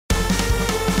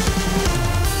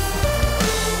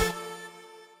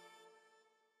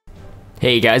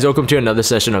Hey guys, welcome to another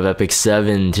session of Epic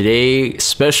 7. Today,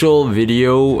 special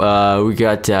video, we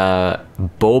got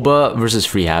Boba versus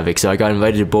FreeHavoc. So I got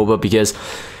invited to Boba because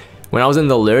when I was in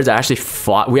the Lurds, we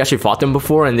actually fought them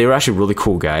before, and they were actually really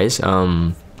cool guys.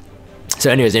 So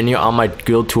anyways, on my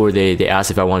guild tour, they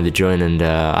asked if I wanted to join, and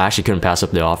I actually couldn't pass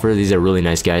up the offer. These are really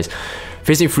nice guys.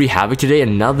 Facing FreeHavoc today,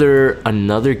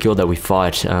 another guild that we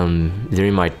fought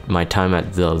during my time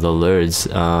at the Lurds,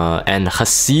 and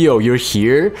Hasio, you're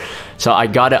here, so I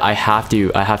have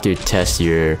to test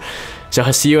your. So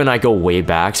Hasio and I go way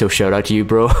back, so shout out to you,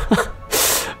 bro.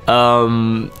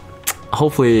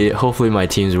 Hopefully my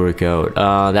teams work out.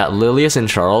 That Lilius and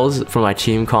Charles for my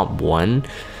team comp 1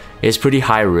 is pretty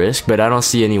high risk, but I don't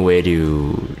see any way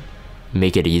to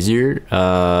make it easier.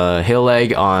 Hill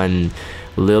leg on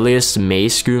Lilius may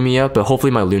screw me up, but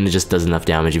hopefully my Luna just does enough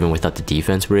damage even without the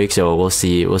defense break, so we'll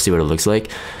see what it looks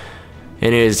like.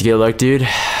 Anyways, good luck, dude.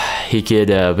 He could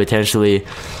potentially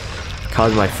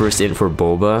cause my first int for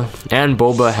Boba, and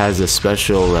Boba has a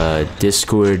special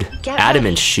Discord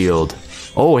adamant shield.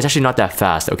 Oh, it's actually not that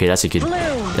fast. Okay, that's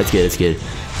good.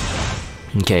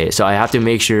 Okay, so I have to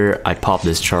make sure I pop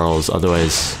this Charles,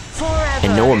 otherwise,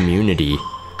 and no immunity.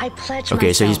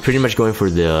 Okay, so he's pretty much going for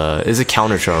the. This is a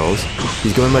counter Charles.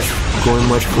 He's going much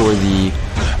for the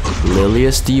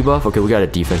Lilius debuff. Okay, we got a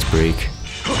defense break.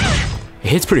 It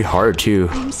hits pretty hard too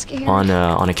on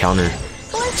a counter.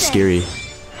 Scary.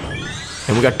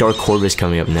 And we got Dark Corvus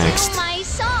coming up next.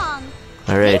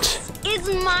 All right.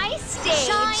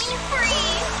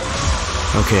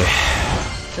 Okay.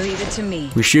 Leave it to me.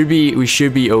 We should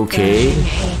be okay,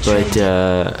 but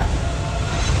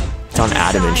it's on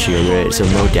adamant shield, right? So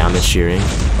no damage shearing.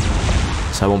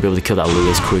 So I won't be able to kill that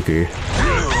Lilius quicker.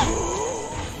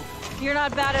 You're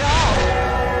not bad at all.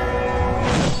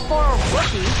 For a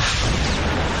rookie.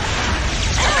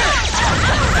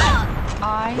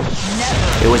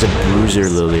 It was a bruiser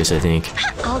Lilius, I think.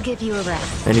 I'll give you a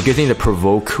rest. And a good thing the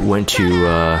provoke went to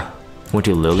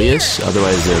Lilius,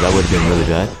 otherwise that would have been really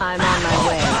bad. I'm on my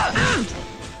way.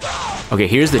 Okay,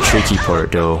 here's the tricky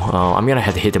part though. I'm gonna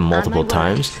have to hit him multiple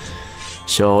times.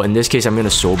 So in this case, I'm gonna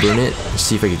soul burn it.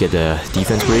 See if I can get the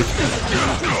defense break.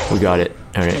 We got it.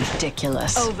 All right.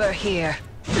 Ridiculous. Over here.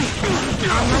 On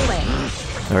my way.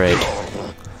 All right.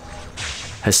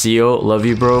 Hasio, love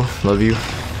you, bro. Love you.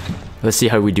 Let's see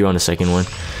how we do on the second one.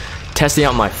 Testing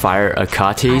out my fire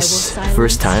Akates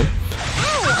first time.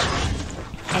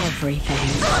 Everything.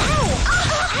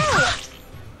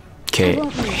 Okay,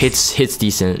 hits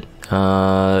decent.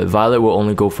 Violet will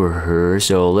only go for her,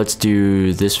 so let's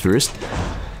do this first.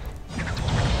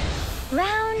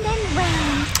 Round and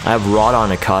round. I have Rod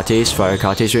on Akates, Fire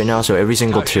Akates right now, so every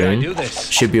single turn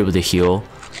should be able to heal.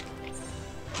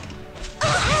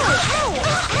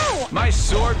 My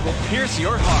sword will pierce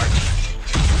your heart.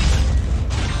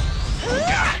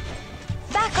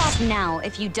 Back off now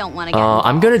if you don't want to get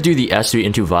I'm gonna do the S3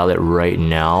 into Violet right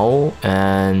now,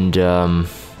 and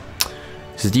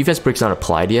his defense break's not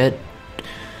applied yet,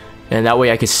 and that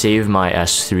way I could save my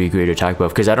S3 greater attack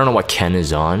buff, because I don't know what Ken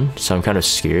is on, so I'm kind of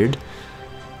scared.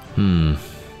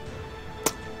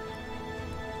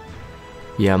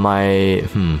 Yeah,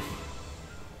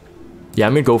 Yeah,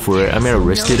 I'm gonna go for it. I'm gonna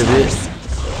risk it a bit.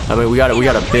 I mean, we got a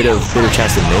bit of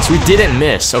chance to miss. We didn't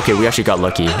miss. Okay, we actually got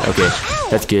lucky. Okay,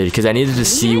 that's good, because I needed to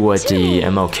see what the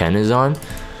ML Ken is on.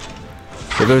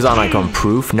 If it was on like on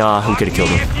proof, nah, we could have killed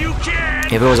him.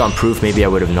 If it was on proof, maybe I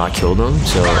would have not killed him.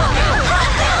 So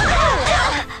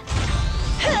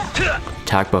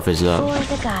attack buff is up.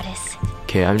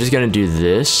 Okay, I'm just gonna do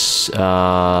this.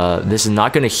 This is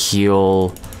not gonna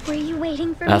heal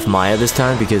F Maya this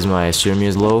time because my Surmi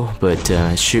is low, but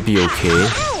it should be okay.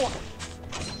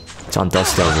 It's on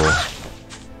Dust Devil.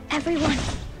 Everyone,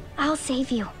 I'll save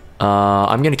you.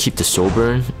 I'm gonna keep the soul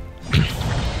burn.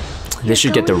 This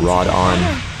should get the rod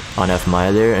on F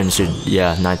Maya there, and should,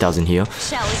 yeah, 9,000 heal.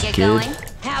 Shall we get Good. going?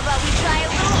 How about we try a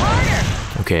little harder?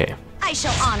 Okay. I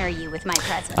shall honor you with my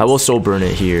presence. I will soul burn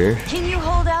it here. Can you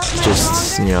hold out no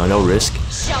Just, longer? you know, no risk.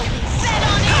 Shall we bet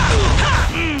on it?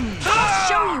 I'll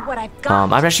show you what I've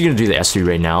got. I'm actually gonna do the S3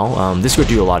 right now. This would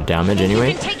do a lot of damage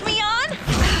anyway. You can take me on?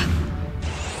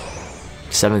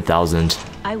 7,000.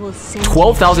 I will send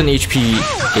 12,000 HP,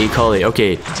 Akali.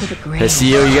 Okay,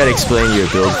 Hasio, you gotta explain your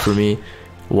build for me.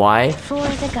 Why? For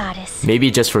the goddess. Maybe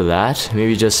just for that.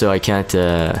 Maybe just so I can't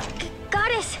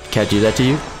Goddess. can't do that to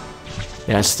you.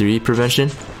 S3 prevention.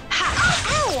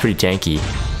 It's pretty tanky.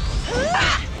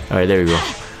 All right, there we go.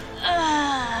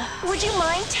 Would you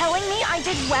mind telling me I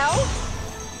did well?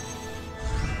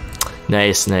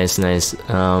 Nice.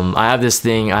 I have this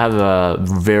thing. I have a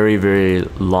very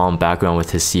long background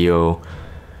with Hasio.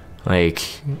 Like,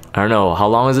 I don't know, how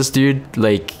long is this dude?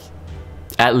 Like,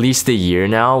 at least a year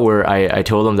now, where I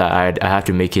told him that I have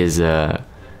to make his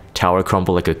tower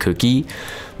crumble like a cookie.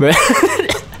 But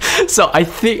so I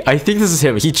think this is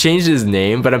him. He changed his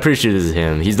name, but I'm pretty sure this is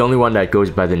him. He's the only one that goes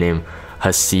by the name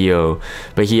Haseo,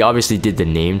 but he obviously did the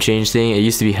name change thing. It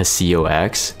used to be Haseo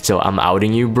X. So I'm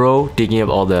outing you, bro. Digging up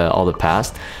all the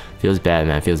past. Feels bad,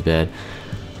 man. Feels bad.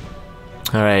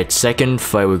 All right, second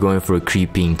fight, we're going for a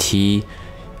creeping T.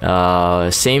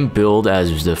 Same build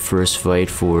as the first fight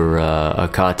for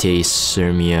Akate,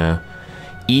 Sirmia.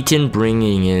 Eaton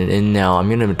bringing in now. I'm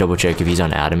gonna double check if he's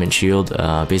on Adamant Shield.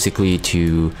 Basically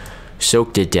to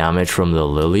soak the damage from the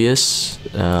Lilius.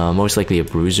 Most likely a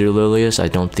bruiser Lilius. I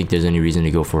don't think there's any reason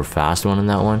to go for a fast one on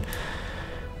that one.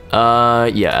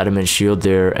 Yeah, Adamant Shield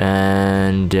there,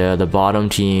 and the bottom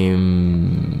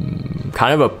team,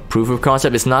 kind of a proof of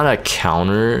concept. It's not a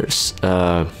counter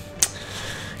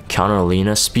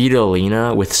Alina, Speed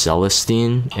Alina with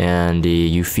Celestine and the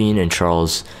Euphine and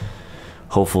Charles.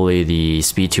 Hopefully the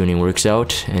speed tuning works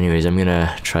out. Anyways, I'm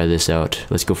gonna try this out.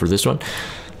 Let's go for this one.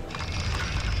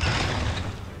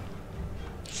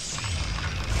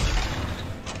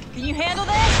 Can you handle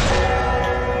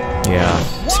that?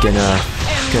 Yeah, it's gonna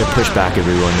push back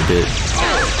everyone a bit,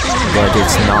 but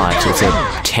it's not. It's a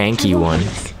tanky one,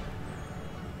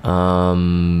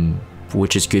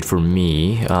 which is good for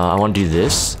me. I want to do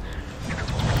this.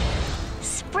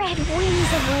 Spread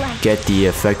wings of light. Get the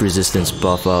effect resistance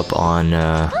buff up on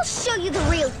I'll show you the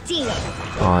real deal.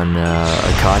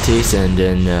 Akates, and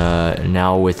then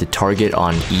now with the target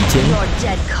on Eaton, Your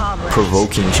dead comrade.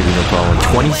 provoking should be no problem.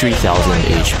 23,000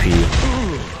 HP,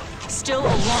 Still a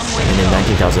long way. and then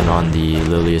 19,000 on the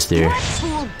Lilius there. What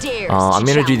fool dares I'm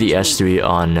to gonna do the challenge me? S3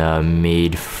 on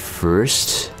Maid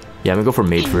first. Yeah, I'm gonna go for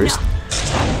Maid first,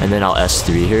 and then I'll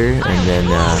S3 here, and then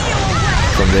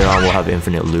from there on we'll have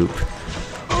infinite loop.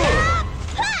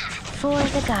 For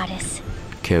the goddess.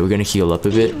 Okay, we're gonna heal up a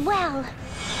bit. Well,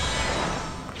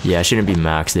 Yeah, I shouldn't be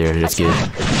max there. That's good.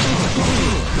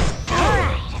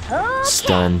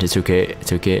 Stunned. It's okay.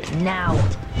 It's okay. now.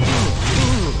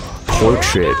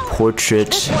 Portrait with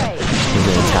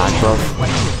an attack buff.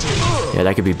 Yeah,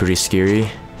 that could be pretty scary.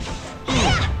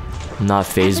 I'm not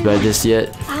phased by this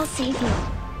yet. I'll save you.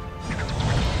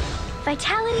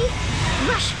 Vitality,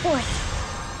 rush forth.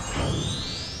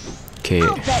 Okay.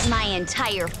 I'll bet my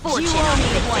entire fortune You on owe me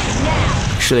it. one now.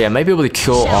 Actually, I might be able to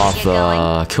kill Shall we get going?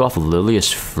 off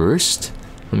Lilius first.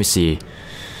 Let me see.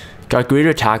 Got greater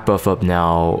attack buff up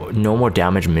now. No more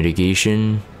damage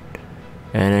mitigation.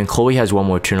 And then Chloe has one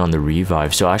more turn on the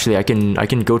revive. So actually, I can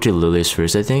go to Lilius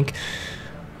first, I think.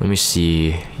 Let me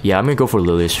see. Yeah, I'm gonna go for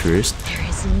Lilius first. There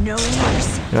is no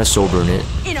mercy I'm gonna soul burn it.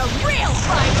 in a real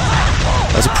fight.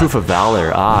 That's a proof of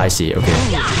valor. Ah, I see.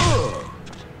 Okay.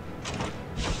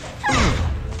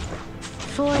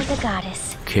 For the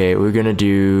goddess. Okay, we're gonna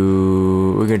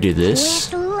do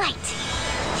this. With light.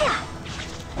 Yeah.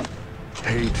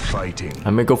 Hate fighting.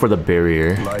 I'm gonna go for the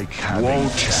barrier. Like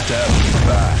won't stab me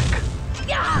back.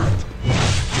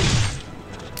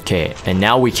 Okay, and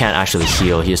now we can't actually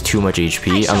heal. He has too much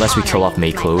HP unless we kill off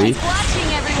May Chloe, Watching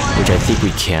everyone. which I think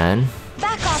we can.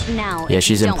 Back off now. Yeah, if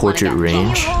she's you in don't wanna portrait get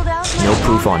range. pulled out No much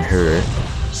proof on longer. her.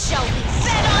 Shall we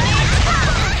bet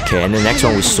on it? Okay, and the next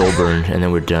one we soul burn, and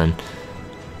then we're done.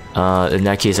 In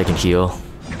that case, I can heal.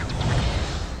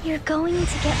 You're going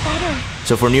to get better.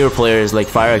 So for newer players, like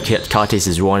Fire Kates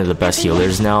is one of the best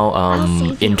healers now,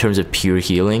 in terms of pure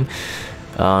healing.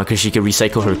 Because she can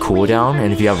recycle her cooldown,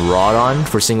 and if you have Rod on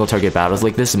for single target battles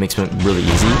like this, it makes it really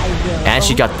easy. And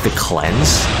she got the cleanse,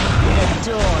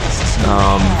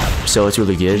 so it's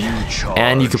really good.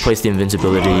 And you can place the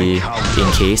invincibility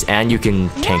in case, and you can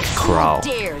tank Crow.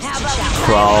 Dares to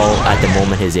Crow, at the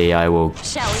moment his AI will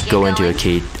Shall we get go into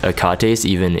going? a Kates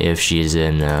even if she's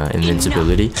in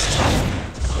invincibility.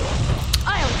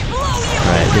 I'll blow you.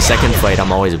 Right, the second fight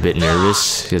I'm always a bit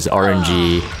nervous because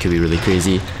RNG could be really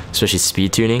crazy, especially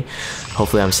speed tuning.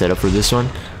 Hopefully I'm set up for this one.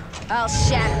 I'll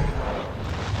shatter.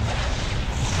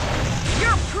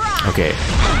 Your pride. Okay,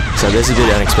 so this is a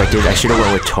bit unexpected. I should have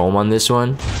went with Tome on this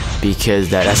one because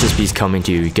that SSB is coming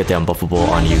to get the unbuffable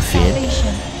on Euphine.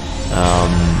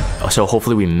 So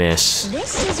hopefully we miss,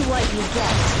 This is what you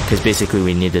get. because basically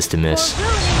we need this to miss.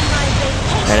 Ruining my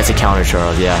vacation. And it's a counter,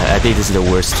 Charles. Yeah, I think this is the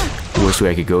worst way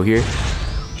I could go here.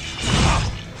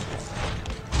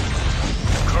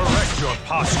 Correct your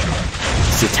posture.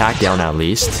 It's attack down at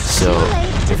least, so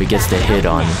if it gets the hit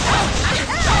on,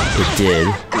 it did.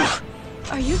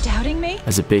 Are you doubting me?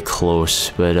 That's a bit close,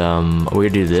 but we're gonna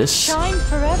do this. Shine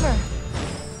forever.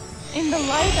 In the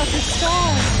light of the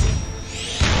stars.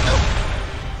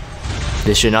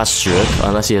 This should not strip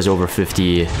unless he has over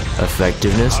 50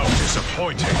 effectiveness. How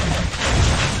disappointing.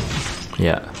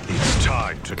 Yeah. It's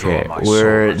time to Okay, draw my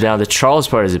we're sword. now the Charles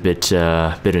part is a bit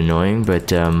annoying, but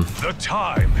The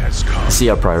time has come see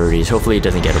our priorities. Hopefully it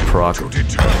doesn't get a proc, to determine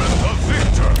the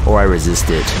victor. or I resist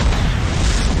it.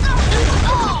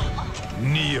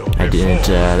 Kneel I didn't.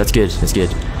 before That's good. That's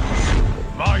good.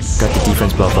 my Got the sword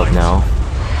defense of buff up light. now,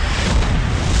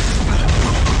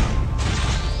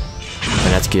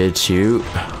 and that's good too.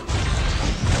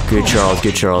 Good Charles.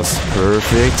 Good Charles.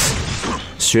 Perfect.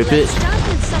 Strip it. Start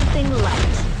with something light.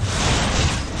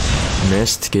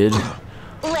 Missed. Good.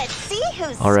 Let's see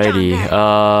who's Alrighty.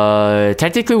 stronger.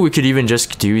 Technically we could even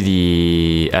just do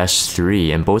the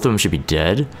S3, and both of them should be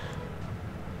dead.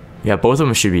 Yeah, both of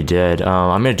them should be dead.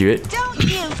 I'm gonna do it. Don't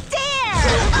you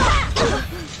dare!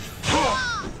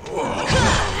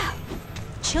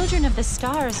 Children of the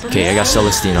stars. Okay, I got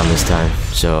Celestine on this time,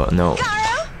 so no.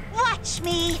 Garo, watch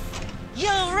me.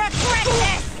 You'll regret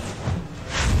this.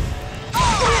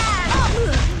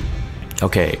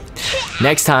 Okay.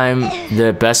 Next time,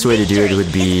 the best way to do it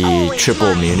would be triple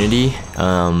immunity.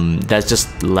 That's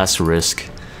just less risk.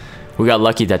 We got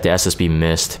lucky that the SSB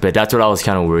missed, but that's what I was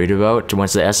kind of worried about.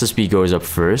 Once the SSB goes up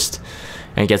first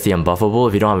and gets the unbuffable,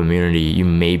 if you don't have immunity, you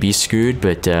may be screwed,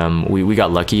 but we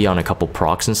got lucky on a couple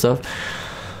procs and stuff.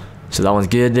 So that one's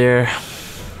good there.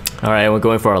 Alright, we're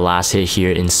going for our last hit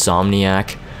here,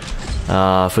 Insomniac.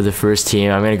 For the first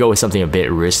team, I'm going to go with something a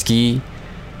bit risky.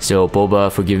 So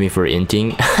Boba, forgive me for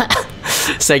inting.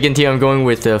 Second team, I'm going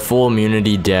with the full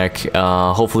immunity deck.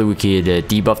 Hopefully we could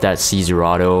debuff that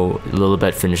Caesarado a little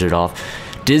bit, finish it off.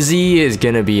 Dizzy is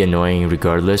gonna be annoying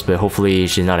regardless, but hopefully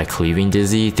she's not a cleaving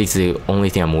Dizzy. I think it's the only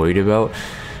thing I'm worried about.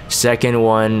 Second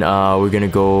one, we're gonna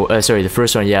go. Sorry, the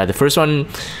first one. Yeah, the first one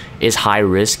is high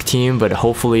risk team, but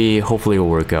hopefully it'll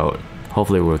work out.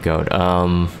 Hopefully it'll work out.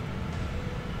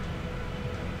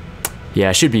 Yeah,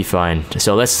 it should be fine.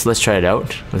 So let's try it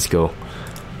out. Let's go.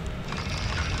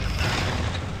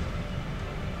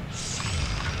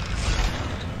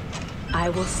 I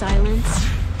will silence.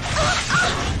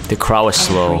 The crowd is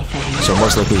slow, so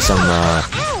most likely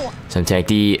some tank.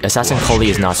 The Assassin Cully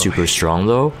is not super strong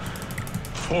though,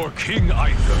 For King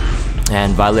Arthur,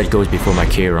 and Violet goes before my I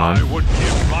Kairon. would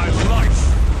give my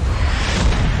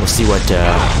life. We'll see what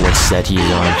set he's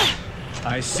on.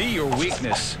 I see your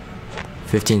weakness.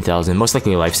 15,000, most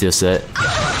likely lifesteal set.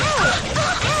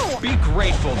 Be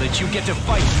grateful that you get to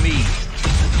fight me.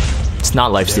 It's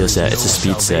not lifesteal set, it's a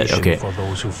speed set. Okay.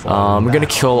 We're gonna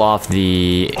kill off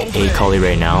the A Cully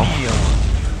right now.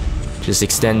 Just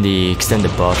extend the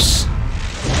buffs.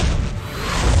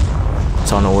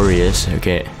 It's on Aureus.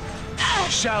 Okay.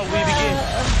 Shall we begin?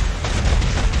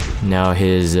 Now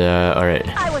his alright.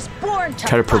 I was born to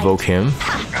Try to provoke fight. him.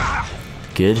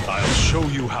 Good. I'll show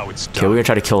you how it's Okay, done. we're gonna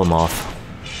try to kill him off.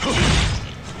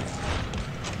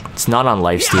 It's not on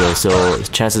lifesteal, so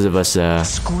chances of us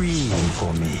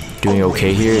doing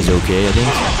okay here is okay, I think.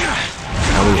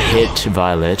 And we hit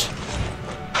Violet.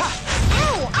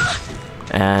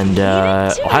 And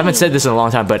I haven't said this in a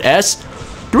long time, but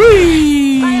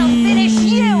S3. I'll finish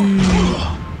you.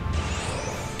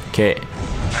 Okay.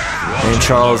 And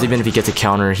Charles, even if he gets a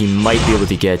counter, he might be able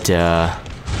to get an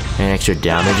extra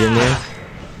damage in there.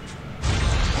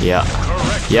 Yeah.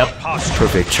 Yep.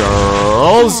 Perfect,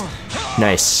 Charles.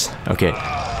 Nice. Okay.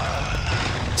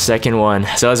 Second one.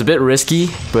 So it's a bit risky,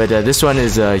 but this one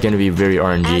is going to be very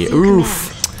RNG.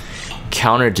 Oof.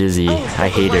 Counter Dizzy. I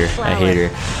hate her. I hate her.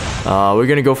 We're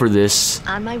going to go for this.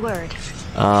 On my word.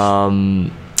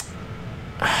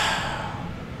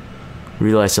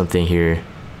 Realize something here.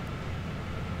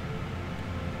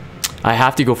 I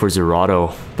have to go for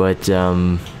Zerato, but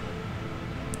I'm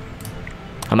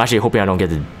actually hoping I don't get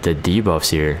the debuffs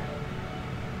here.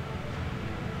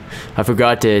 I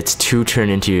forgot that it's 2 turn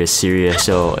into Assyria,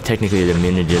 so technically the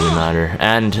immunity doesn't matter.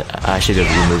 And I should have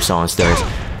removed Song Stars.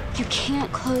 You can't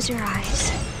close your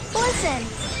eyes. Listen.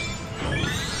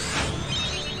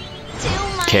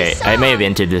 Okay, I may have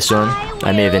entered this one.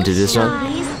 I may have entered this one.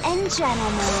 Ladies and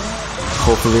gentlemen.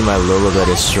 Hopefully my Lilibet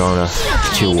is strong enough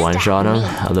to one-shot him.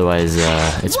 Otherwise,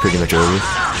 it's pretty much over.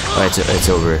 Oh, it's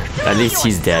over. At least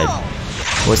he's dead.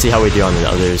 We'll see how we do on the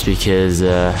others because...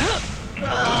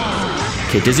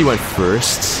 Okay, Dizzy went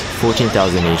first.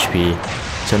 14,000 HP.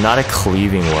 So not a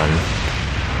cleaving one.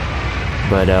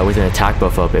 But with an attack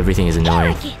buff up, everything is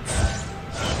annoying.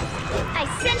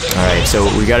 Alright, so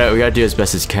we gotta do as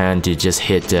best as can to just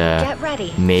hit Get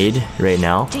ready. Maid right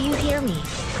now. Do you hear me?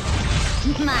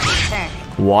 My turn.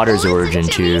 Water's origin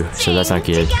too, so that's not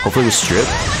good. Hopefully we strip.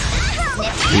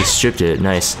 We stripped it,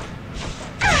 nice.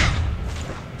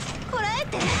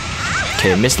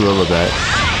 Okay, missed a little bit.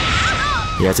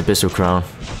 Yeah, it's a pistol crown.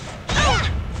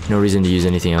 No reason to use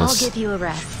anything I'll else. give you a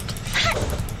rest.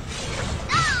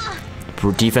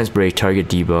 Defense break, target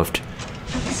debuffed.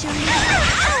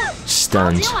 I'll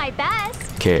Stunned. do my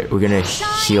best. Okay, we're gonna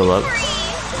heal up.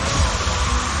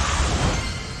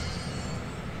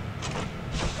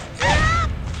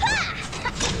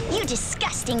 You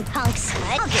disgusting punks.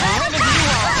 I'll get rid of you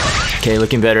all. Okay,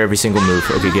 looking better every single move.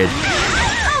 Okay, good.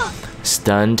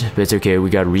 Stunned, but it's okay. We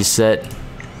got reset.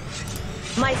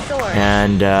 My sword.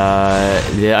 And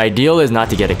the ideal is not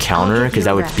to get a counter because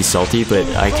that would be salty, but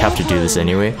I have to do this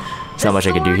anyway. There's not much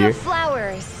I can do here.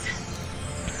 Flowers.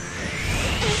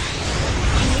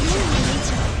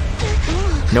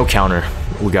 No counter.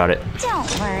 We got it.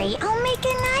 Don't worry, I'll make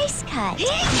a nice cut.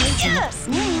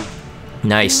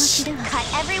 Nice.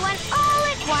 Cut everyone all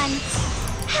at once.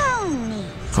 How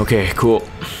neat. Okay, cool.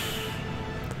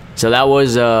 So that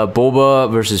was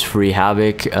Boba versus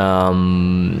FreeHavoc.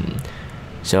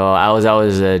 So I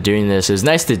was doing this. It was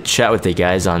nice to chat with the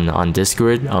guys on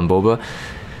Discord on Boba.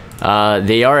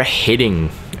 They are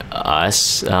hitting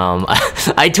us.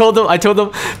 I told them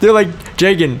they're like,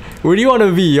 Jagan, where do you want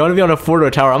to be? You want to be on a fort or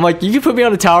a tower? I'm like, you can put me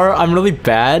on a tower. I'm really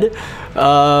bad.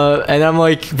 And I'm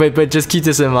like, but just keep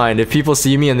this in mind. If people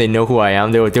see me and they know who I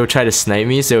am, they'll try to snipe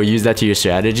me. So use that to your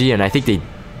strategy. And I think they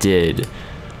did,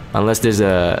 unless there's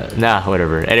a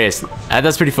whatever. Anyways,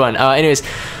 that's pretty fun. Anyways.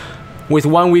 With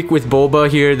 1 week with Boba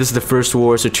here, this is the first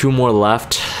war, so 2 more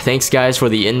left. Thanks guys for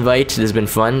the invite, this has been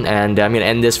fun, and I'm gonna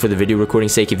end this for the video recording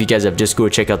sake. If you guys have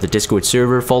Discord, check out the Discord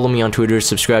server, follow me on Twitter,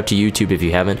 subscribe to YouTube if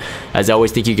you haven't. As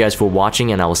always, thank you guys for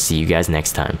watching, and I will see you guys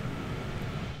next time.